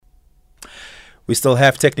We still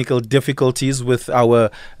have technical difficulties with our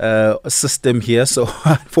system here, so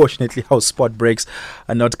unfortunately our spot breaks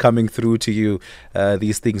are not coming through to you.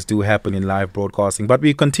 These things do happen in live broadcasting, but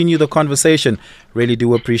we continue the conversation. Really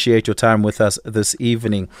do appreciate your time with us this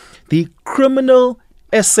evening. The Criminal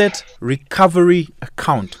Asset Recovery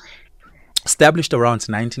Account, established around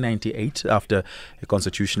 1998 after a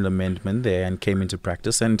constitutional amendment there and came into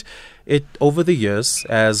practice, and it over the years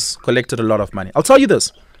has collected a lot of money. I'll tell you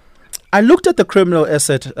this. I looked at the Criminal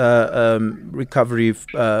Asset Recovery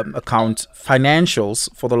Account financials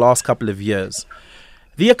for the last couple of years.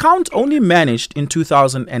 The account only managed in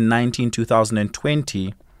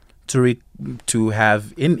 2019-2020 to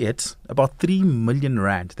have in it about 3 million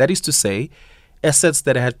rand. That is to say, assets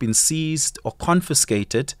that had been seized or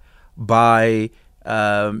confiscated by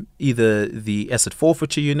either the Asset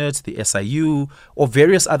Forfeiture Unit, the SIU, or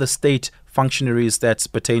various other state functionaries that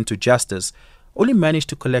pertain to justice, only managed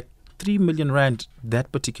to collect 3 million rand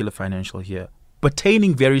that particular financial year,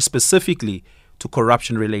 pertaining very specifically to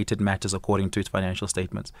corruption-related matters according to its financial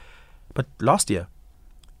statements. But last year,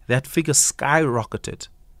 that figure skyrocketed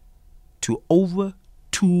to over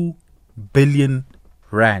 2 billion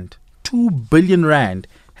rand. 2 billion rand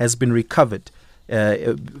has been recovered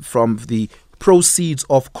from the proceeds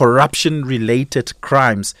of corruption-related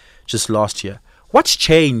crimes just last year. What's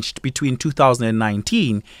changed between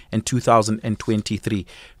 2019 and 2023?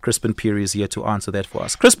 Chrispin Phiri is here to answer that for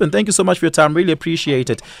us. Chrispin, thank you so much for your time. Really appreciate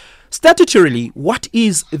it. Statutorily, what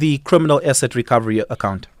is the Criminal Asset Recovery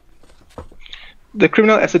Account? The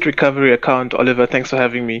Criminal Asset Recovery Account, Oliver, thanks for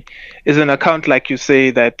having me, is an account, like you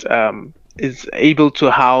say, that is able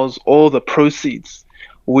to house all the proceeds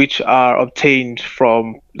which are obtained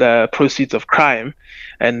from the proceeds of crime,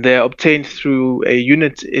 and they're obtained through a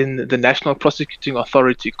unit in the National Prosecuting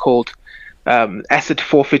Authority called Asset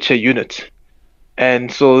Forfeiture Unit.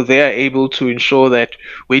 And so they are able to ensure that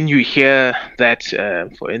when you hear that,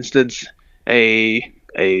 for instance, a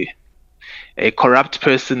corrupt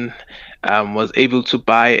person was able to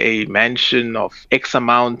buy a mansion of X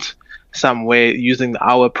amount somewhere using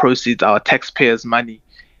our proceeds, our taxpayers' money,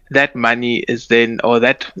 that money is then, or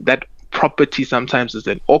that property sometimes is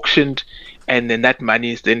then auctioned, and then that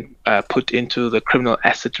money is then put into the Criminal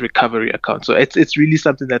Asset Recovery Account. So it's really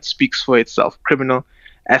something that speaks for itself, Criminal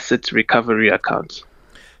Asset Recovery Account.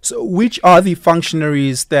 So which are the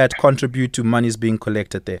functionaries that contribute to monies being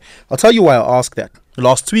collected there? I'll tell you why I ask that.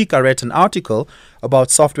 Last week I read an article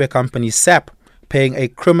about software company SAP paying a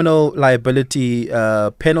criminal liability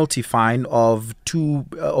penalty fine of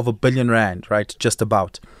 1 billion rand, right? Just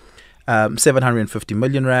about. 750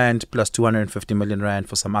 million rand plus 250 million rand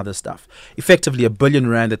for some other stuff. Effectively, 1 billion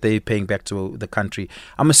rand that they're paying back to the country.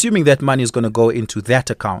 I'm assuming that money is going to go into that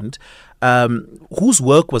account. Whose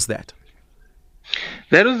work was that?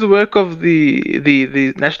 That was the work of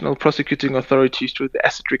the National Prosecuting Authorities through the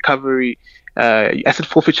Asset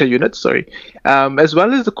Forfeiture Unit, as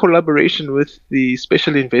well as the collaboration with the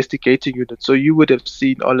Special Investigating Unit. So you would have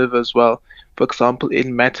seen, Oliver, as well, for example,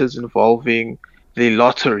 in matters involving the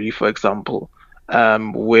lottery, for example,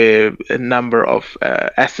 where a number of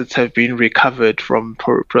assets have been recovered from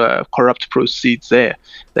corrupt proceeds there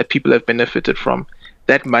that people have benefited from.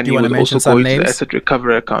 That money will also go into the asset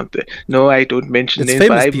recovery account. No, I don't mention names,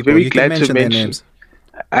 but I'm very glad to mention.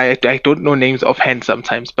 I don't know names offhand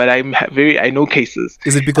sometimes, but I know cases.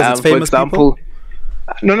 Is it because it's famous, for example, people?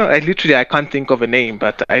 No, I can't think of a name,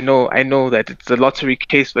 but I know that it's a lottery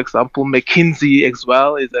case. For example, McKinsey as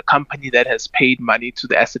well is a company that has paid money to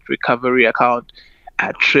the asset recovery account.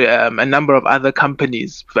 A number of other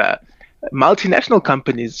companies, multinational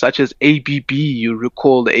companies such as ABB. You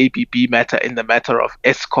recall the ABB matter in the matter of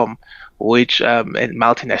Eskom, which a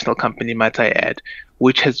multinational company, might I add,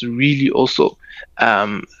 which has really also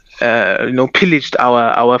pillaged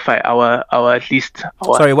our at least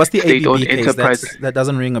our Sorry, what's the state-owned ABB enterprise. case? That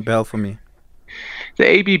doesn't ring a bell for me.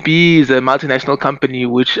 The ABB is a multinational company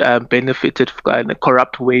which benefited in a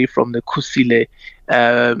corrupt way from the Kusile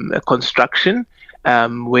construction,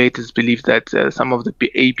 where it is believed that some of the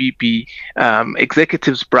ABB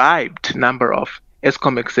executives bribed a number of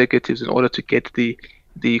Eskom executives in order to get the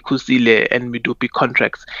Kusile and Midupi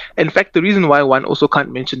contracts. In fact, the reason why one also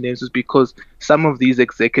can't mention names is because some of these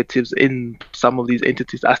executives in some of these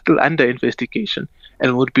entities are still under investigation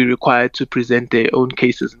and would be required to present their own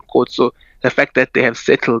cases in court. So the fact that they have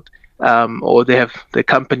settled or the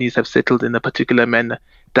companies have settled in a particular manner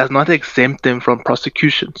does not exempt them from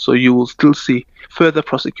prosecution. So you will still see further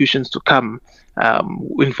prosecutions to come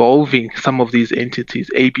involving some of these entities,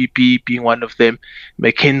 ABB being one of them,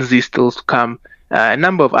 McKinsey still to come, a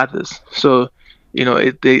number of others. So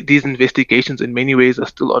these investigations in many ways are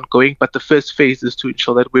still ongoing, but the first phase is to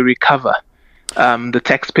ensure that we recover the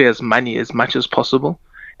taxpayers' money as much as possible.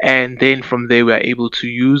 And then from there, we are able to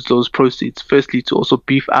use those proceeds, firstly, to also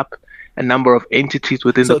beef up a number of entities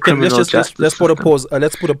within the criminal justice system. Let's put a pause.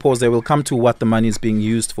 Let's put a pause there. We'll come to what the money is being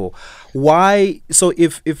used for. Why? So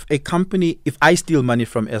if I steal money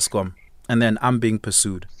from Eskom and then I'm being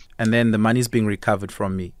pursued and then the money is being recovered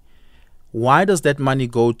from me, why does that money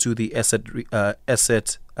go to the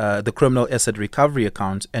the criminal asset recovery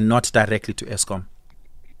account and not directly to Eskom?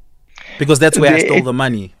 Because that's where I stole the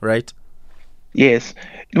money, right? Yes.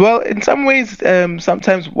 Well, in some ways,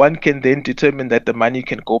 sometimes one can then determine that the money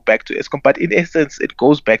can go back to Eskom, but in essence, it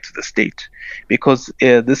goes back to the state because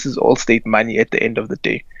this is all state money at the end of the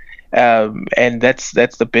day. And that's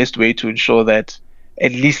the best way to ensure that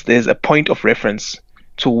at least there's a point of reference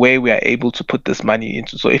to where we are able to put this money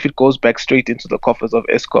into. So if it goes back straight into the coffers of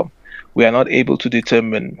Eskom, we are not able to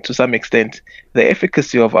determine, to some extent, the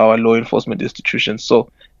efficacy of our law enforcement institutions.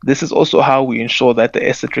 So this is also how we ensure that the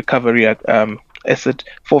asset recovery, asset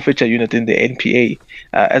forfeiture unit in the NPA,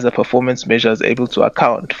 as a performance measure, is able to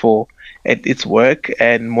account for its work,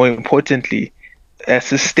 and more importantly,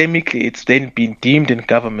 systemically, it's then been deemed in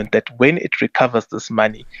government that when it recovers this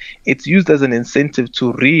money, it's used as an incentive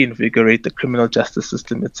to reinvigorate the criminal justice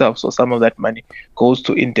system itself. So some of that money goes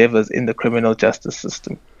to endeavors in the criminal justice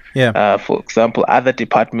system. Yeah. For example, other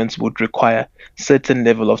departments would require certain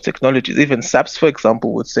level of technologies. Even SAPS, for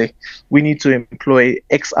example, would say we need to employ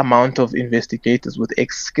X amount of investigators with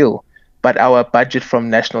X skill, but our budget from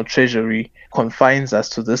National Treasury confines us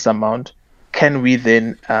to this amount. Can we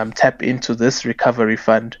then tap into this recovery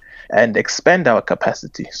fund and expand our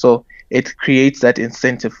capacity? So it creates that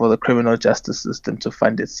incentive for the criminal justice system to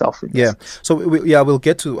fund itself. Yeah. So we'll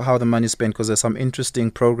get to how the money is spent because there's some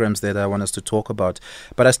interesting programs there that I want us to talk about.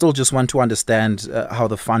 But I still just want to understand how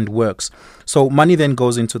the fund works. So money then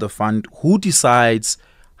goes into the fund. Who decides?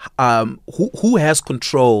 Who has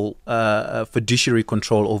control, fiduciary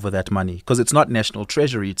control over that money? Because it's not National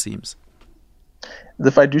Treasury, it seems.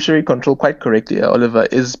 The fiduciary control, quite correctly, Oliver,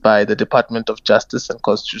 is by the Department of Justice and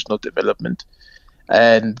Constitutional Development.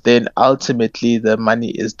 And then ultimately the money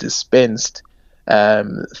is dispensed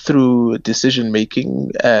through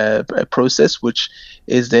decision-making process, which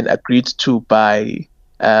is then agreed to by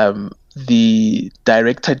the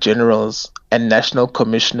Director Generals and National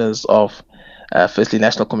Commissioners of, firstly,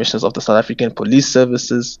 National Commissioners of the South African Police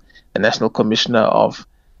Services, the National Commissioner of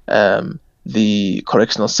the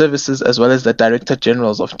Correctional Services, as well as the Director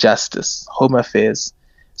Generals of Justice, Home Affairs,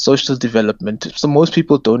 Social Development. So most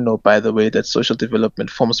people don't know, by the way, that social development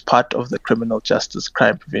forms part of the criminal justice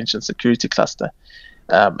crime prevention security cluster.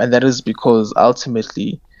 And that is because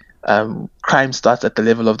ultimately crime starts at the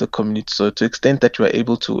level of the community. So to the extent that you are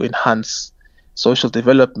able to enhance social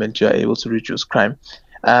development, you are able to reduce crime.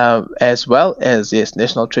 As well as, yes,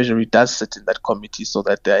 National Treasury does sit in that committee so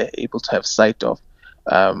that they are able to have sight of,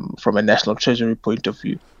 from a National Treasury point of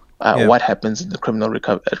view, what happens in the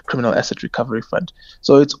criminal asset recovery fund.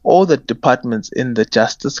 So it's all the departments in the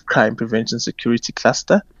justice, crime prevention, security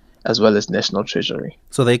cluster, as well as National Treasury.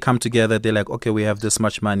 So they come together, they're like, okay, we have this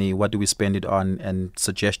much money, what do we spend it on? And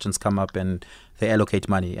suggestions come up and they allocate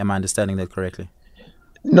money. Am I understanding that correctly?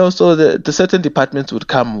 No, so the certain departments would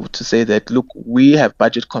come to say that, look, we have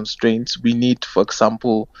budget constraints. We need, for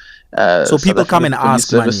example... so people come and ask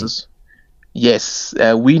services. Money. Yes,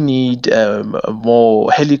 we need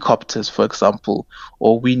more helicopters, for example,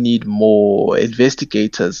 or we need more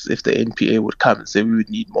investigators. If the NPA would come and say we would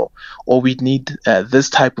need more, or we need this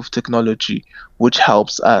type of technology which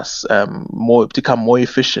helps us become more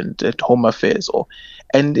efficient at Home Affairs,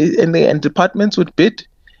 and departments would bid,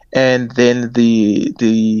 and then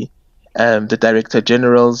the Director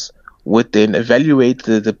Generals would then evaluate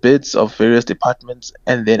the bids of various departments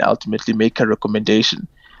and then ultimately make a recommendation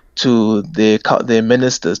to their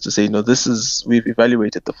ministers to say, we've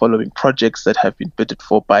evaluated the following projects that have been bidded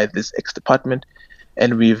for by this X department,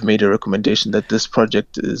 and we've made a recommendation that this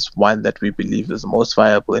project is one that we believe is the most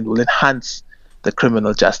viable and will enhance the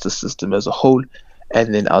criminal justice system as a whole.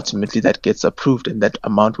 And then ultimately that gets approved and that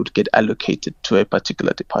amount would get allocated to a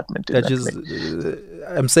particular department.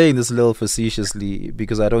 I'm saying this a little facetiously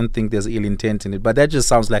because I don't think there's ill intent in it, but that just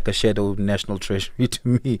sounds like a shadow National Treasury to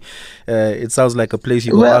me. It sounds like a place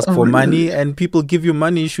you go ask for money and people give you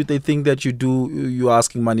money should they think that you're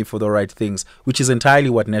asking money for the right things, which is entirely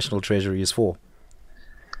what National Treasury is for.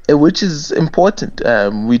 Which is important.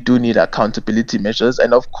 We do need accountability measures,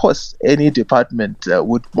 and of course any department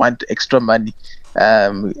would want extra money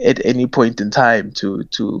at any point in time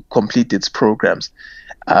to complete its programs.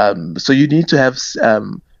 So you need to have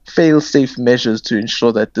fail-safe measures to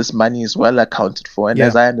ensure that this money is well accounted for. And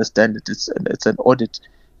as I understand it, it's an audit.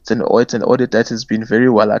 It's an audit that has been very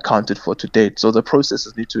well accounted for to date. So the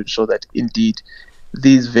processes need to ensure that indeed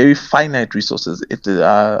these very finite resources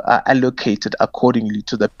are allocated accordingly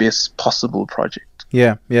to the best possible project.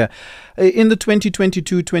 Yeah. In the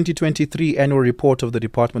 2022-2023 annual report of the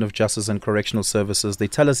Department of Justice and Correctional Services, they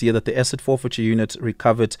tell us here that the Asset Forfeiture Unit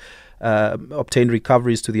obtained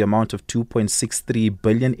recoveries to the amount of 2.63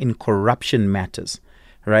 billion in corruption matters,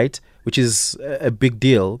 right? Which is a big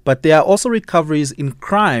deal. But there are also recoveries in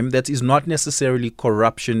crime that is not necessarily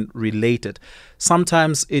corruption related.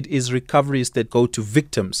 Sometimes it is recoveries that go to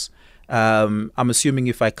victims. I'm assuming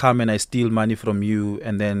if I come and I steal money from you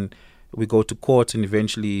and then we go to court and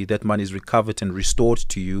eventually that money is recovered and restored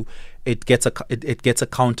to you, it gets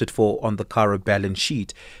accounted for on the CARA balance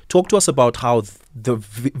sheet. Talk to us about how the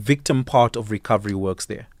victim part of recovery works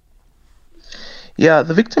there. Yeah,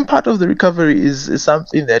 the victim part of the recovery is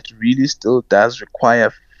something that really still does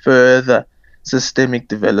require further systemic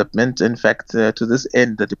development. In fact, to this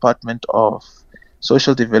end, the Department of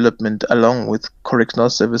Social Development, along with correctional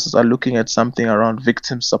services, are looking at something around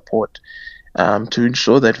victim support to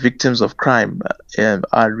ensure that victims of crime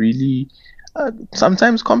are really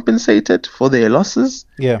sometimes compensated for their losses,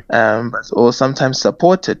 or sometimes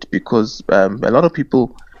supported, because a lot of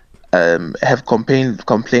people have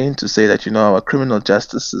complained to say that, our criminal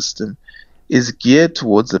justice system is geared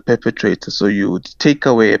towards the perpetrator. So you would take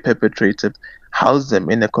away a perpetrator, house them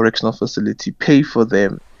in a correctional facility, pay for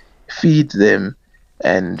them, feed them,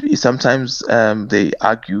 and sometimes they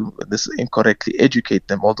argue this incorrectly, educate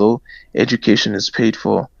them, although education is paid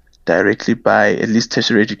for directly by, at least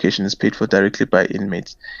tertiary education is paid for directly by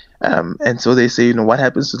inmates. And so they say, what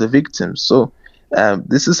happens to the victims? So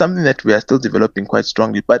this is something that we are still developing quite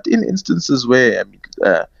strongly. But in instances where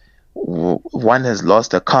one has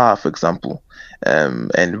lost a car, for example,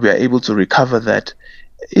 and we are able to recover that,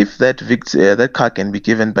 if that car can be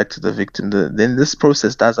given back to the victim, then this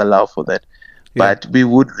process does allow for that. Yeah. But we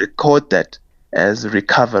would record that as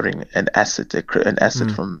recovering an asset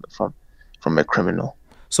from a criminal.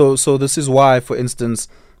 So this is why, for instance,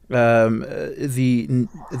 the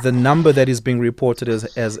number that is being reported as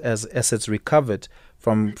assets recovered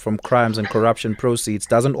from crimes and corruption proceeds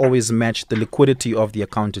doesn't always match the liquidity of the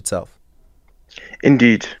account itself.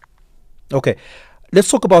 Indeed. Okay. Let's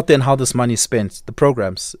talk about then how this money is spent, the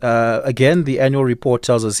programs. Again, the annual report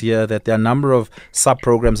tells us here that there are a number of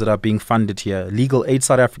sub-programs that are being funded here. Legal Aid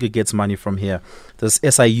South Africa gets money from here. The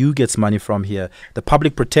SIU gets money from here. The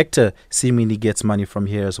Public Protector seemingly gets money from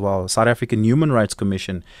here as well. South African Human Rights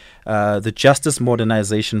Commission, the Justice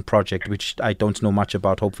Modernization Project, which I don't know much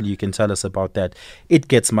about. Hopefully you can tell us about that. It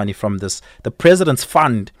gets money from this. The President's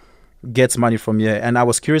Fund gets money from here, and I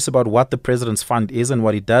was curious about what the President's Fund is and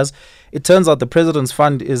what it does. It turns out the President's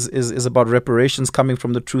Fund is about reparations coming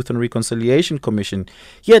from the Truth and Reconciliation Commission.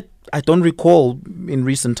 Yet I don't recall in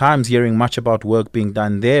recent times hearing much about work being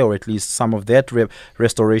done there, or at least some of that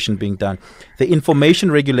restoration being done. The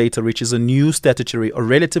Information Regulator, which is a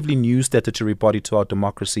relatively new statutory body to our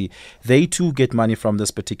democracy, they too get money from this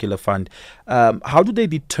particular fund. How do they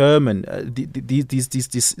determine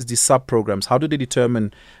these sub-programs? How do they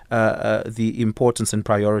determine the importance and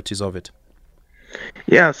priorities of it?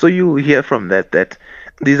 Yeah, so you hear from that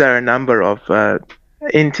these are a number of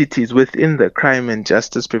entities within the crime and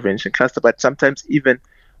justice prevention cluster, but sometimes even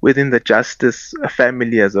within the justice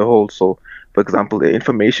family as a whole. So, for example, the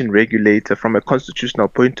Information Regulator, from a constitutional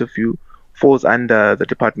point of view, falls under the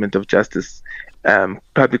Department of Justice.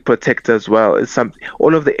 Public Protector as well is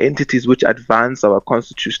all of the entities which advance our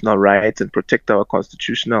constitutional rights and protect our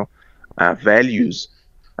constitutional values.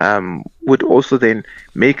 Would also then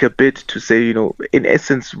make a bid to say, in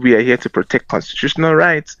essence, we are here to protect constitutional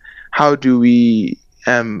rights. How do we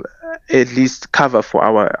at least cover for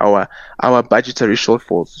our budgetary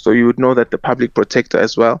shortfalls? So you would know that the Public Protector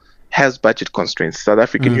as well has budget constraints. South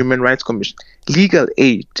African Human Rights Commission, Legal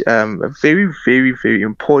Aid, a very, very, very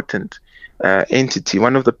important entity,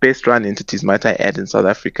 one of the best run entities, might I add, in South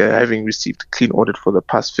Africa, having received clean audit for the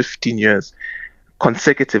past 15 years.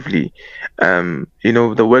 Consecutively,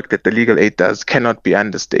 the work that the Legal Aid does cannot be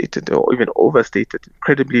understated or even overstated.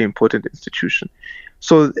 Incredibly important institution.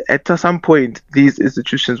 So at some point, these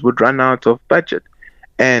institutions would run out of budget,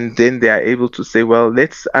 and then they are able to say, well,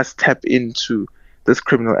 let's us tap into this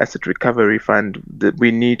criminal asset recovery fund. That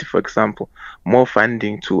we need, for example, more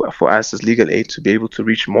funding for us as Legal Aid to be able to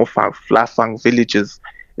reach more Flafang villages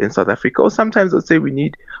in South Africa. Or sometimes they'll say we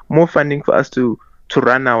need more funding for us to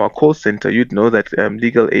run our call center. You'd know that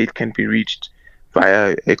Legal Aid can be reached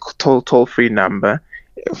via a toll-free number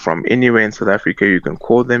from anywhere in South Africa. You can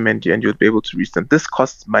call them and you'll be able to reach them. This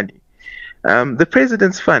costs money. The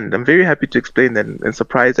President's Fund, I'm very happy to explain that and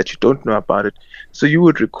surprised that you don't know about it. So you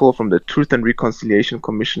would recall from the Truth and Reconciliation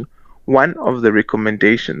Commission, one of the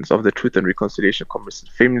recommendations of the Truth and Reconciliation Commission,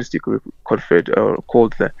 famously conferred or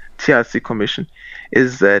called the TRC Commission,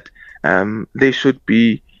 is that there should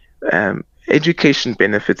be education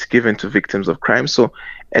benefits given to victims of crime. So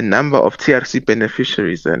a number of TRC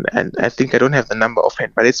beneficiaries, and I think I don't have the number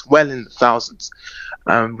offhand, but it's well in the thousands,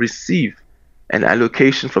 receive an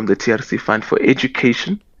allocation from the TRC fund for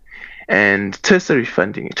education and tertiary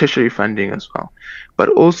funding as well. But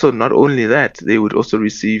also, not only that, they would also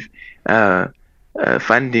receive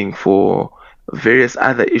funding for various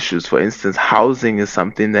other issues. For instance, housing is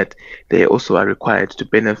something that they also are required to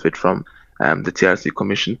benefit from the TRC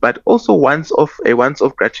Commission. But also a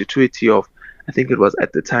once-off gratuity of, I think it was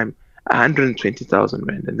at the time, 120,000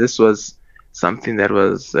 rand. And this was something that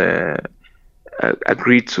was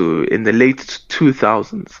agreed to in the late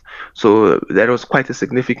 2000s. So that was quite a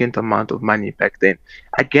significant amount of money back then.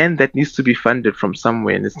 Again, that needs to be funded from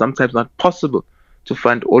somewhere, and it's sometimes not possible to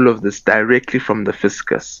fund all of this directly from the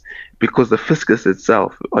fiscus, because the fiscus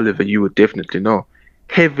itself, Oliver, you would definitely know,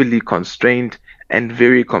 heavily constrained and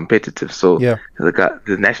very competitive. So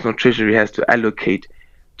the National Treasury has to allocate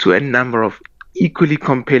to a number of equally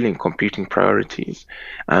compelling competing priorities.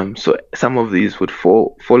 So some of these would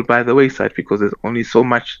fall by the wayside because there's only so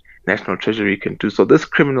much National Treasury can do. So this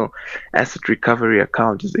criminal asset recovery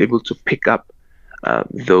account is able to pick up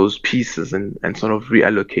those pieces and sort of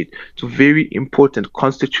reallocate to very important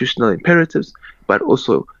constitutional imperatives, but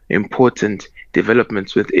also important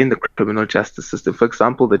developments within the criminal justice system. For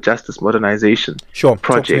example, the Justice Modernization Project.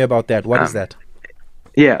 Talk to me about that. What is that?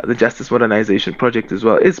 Yeah, the Justice Modernization Project as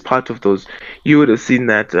well is part of those. You would have seen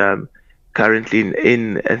that currently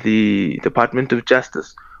in the Department of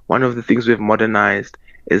Justice. One of the things we've modernized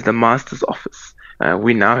is the Master's Office.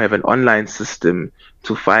 We now have an online system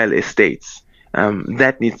to file estates.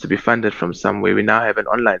 That needs to be funded from somewhere. We now have an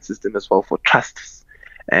online system as well for trusts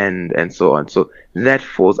and so on. So that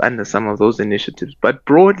falls under some of those initiatives. But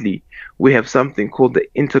broadly, we have something called the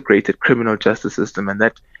Integrated Criminal Justice System, and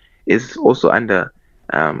that is also under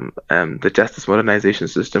the Justice Modernization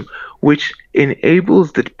System, which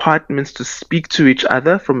enables the departments to speak to each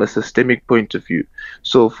other from a systemic point of view.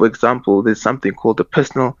 So, for example, there's something called the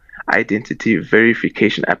Personal Identity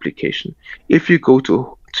Verification Application. If you go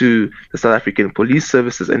to the South African Police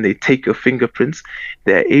Services and they take your fingerprints,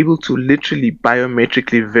 they're able to literally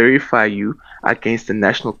biometrically verify you against the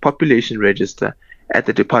National Population Register at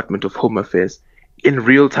the Department of Home Affairs in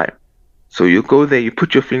real time. So you go there, you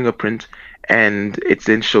put your fingerprint, and it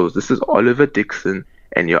then shows this is Oliver Dixon,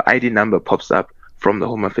 and your ID number pops up from the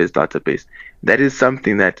Home Affairs database. That is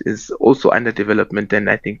something that is also under development, and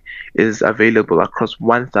I think is available across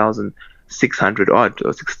 1,600 odd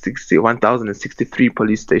or 1,063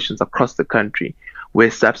 police stations across the country, where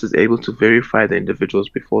SAPS is able to verify the individuals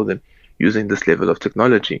before them using this level of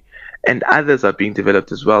technology. And others are being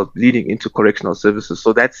developed as well, leading into correctional services.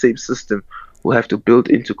 So that same system will have to build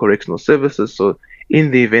into correctional services. So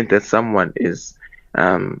in the event that someone is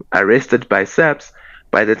arrested by SAPS,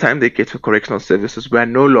 by the time they get to correctional services, we are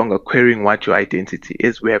no longer querying what your identity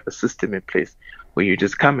is. We have a system in place where you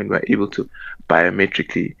just come and we're able to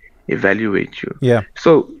biometrically evaluate you. Yeah.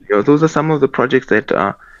 So those are some of the projects that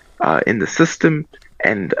are in the system,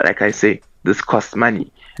 and like I say, this costs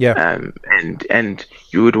money. Yeah. And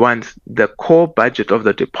you would want the core budget of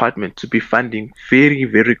the department to be funding very,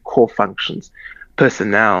 very core functions,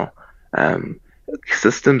 personnel,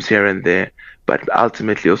 systems here and there, but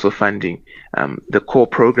ultimately also funding the core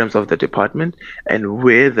programs of the department, and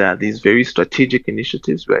where there are these very strategic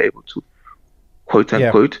initiatives, we're able to, quote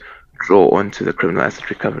unquote, draw onto the Criminal Asset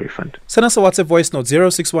Recovery Fund. Send us a WhatsApp voice note,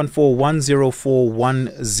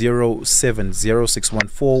 0614-104-107,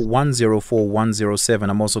 0614-104-107.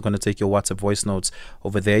 I'm also going to take your WhatsApp voice notes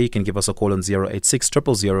over there. You can give us a call on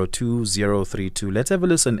 086-000-2032. Let's have a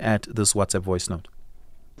listen at this WhatsApp voice note.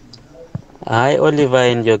 Hi, Oliver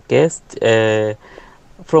and your guest.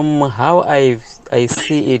 From how I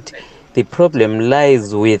see it, the problem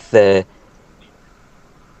lies with the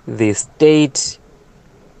state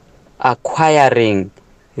acquiring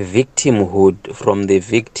victimhood from the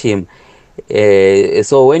victim.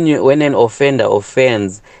 So when an offender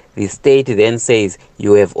offends, the state then says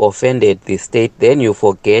you have offended the state, then you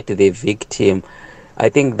forget the victim. I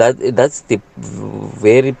think that's the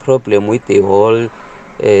very problem with the whole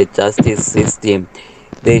justice system.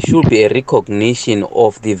 There should be a recognition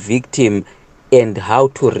of the victim and how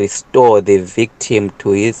to restore the victim to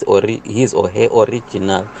his or her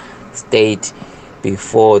original state.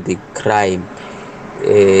 before the crime,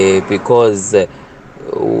 because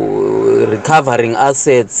recovering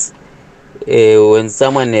assets when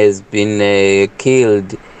someone has been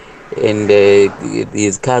killed and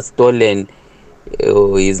his car stolen,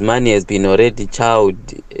 his money has been already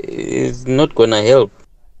chowed, is not gonna help.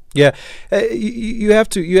 Yeah, you have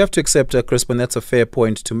to accept, Chrispin, that's a fair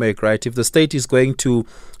point to make, right? If the state is going to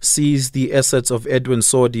seize the assets of Edwin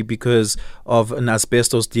Sodi because of an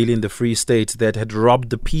asbestos deal in the Free State that had robbed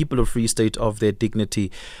the people of Free State of their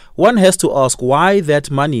dignity, one has to ask why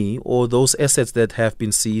that money or those assets that have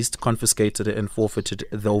been seized, confiscated and forfeited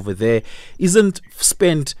over there isn't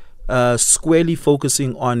spent squarely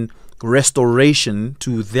focusing on restoration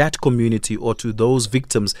to that community or to those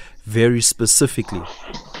victims very specifically.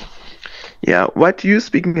 Yeah, what you're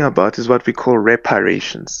speaking about is what we call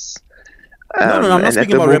reparations. No, I'm not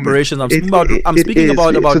speaking about reparations. I'm speaking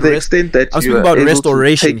about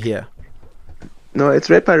restoration here. No, it's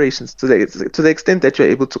reparations to the extent that you're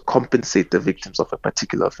able to compensate the victims of a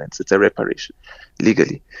particular offense. It's a reparation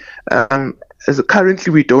legally.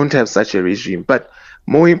 Currently, we don't have such a regime, but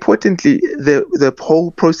more importantly, the whole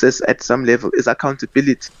process at some level is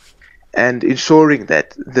accountability and ensuring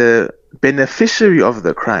that the beneficiary of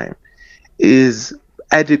the crime is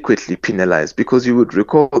adequately penalized. Because you would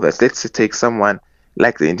recall that, let's take someone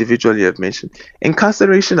like the individual you have mentioned,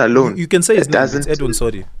 incarceration alone. You can say his name. It's Edwin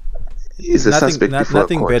Sodi. Is a suspect before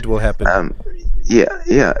nothing bad will happen.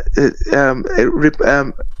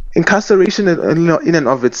 Incarceration in and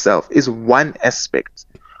of itself is one aspect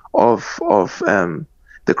of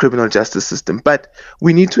the criminal justice system, but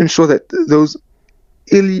we need to ensure that those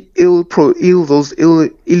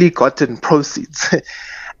ill-gotten proceeds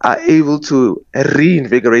are able to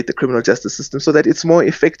reinvigorate the criminal justice system so that it's more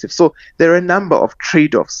effective. So there are a number of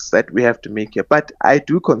trade-offs that we have to make here, but I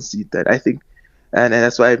do concede that I think, and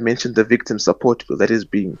that's why I mentioned the victim support bill that is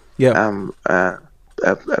being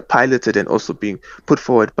piloted and also being put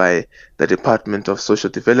forward by the Department of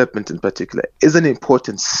Social Development in particular, is an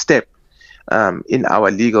important step in our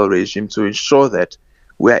legal regime to ensure that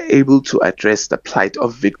we are able to address the plight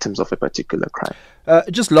of victims of a particular crime.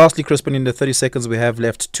 Just lastly, Chrispin, in the 30 seconds we have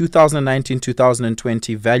left,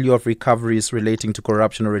 2019-2020 value of recoveries relating to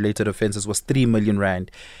corruption or related offences was 3 million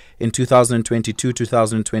rand. In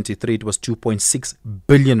 2022-2023, it was 2.6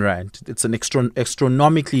 billion rand. It's an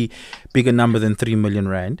astronomically bigger number than 3 million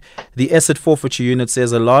rand. The asset forfeiture unit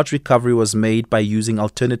says a large recovery was made by using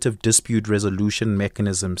alternative dispute resolution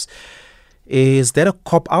mechanisms. Is that a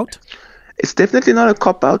cop-out? It's definitely not a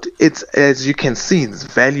cop-out. It's, as you can see, it's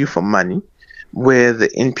value for money, where the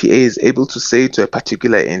NPA is able to say to a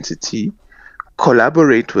particular entity,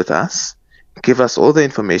 collaborate with us, give us all the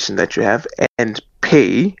information that you have, and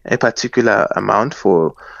pay a particular amount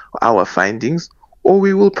for our findings, or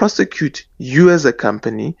we will prosecute you as a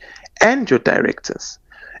company and your directors.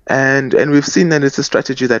 And we've seen that it's a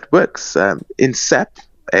strategy that works. In SAP,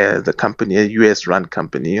 the company, a US-run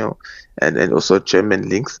company, and also German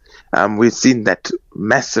links, we've seen that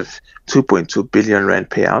massive 2.2 billion rand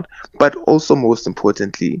payout. But also, most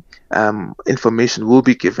importantly, information will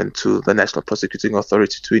be given to the National Prosecuting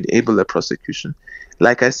Authority to enable the prosecution.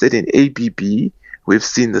 Like I said, in ABB, we've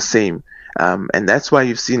seen the same. And that's why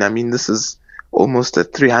you've seen, this is almost a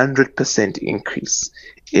 300% increase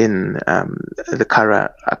in the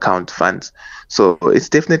CARA account funds. So it's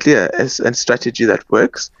definitely a strategy that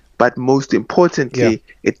works, but most importantly,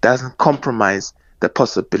 it doesn't compromise the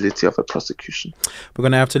possibility of a prosecution. We're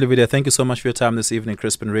going to have to leave it there. Thank you so much for your time this evening,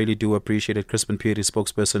 Chrispin. Really do appreciate it. Chrispin Phiri,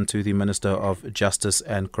 spokesperson to the Minister of Justice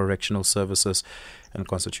and Correctional Services and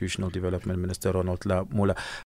Constitutional Development, Minister Ronald Mula.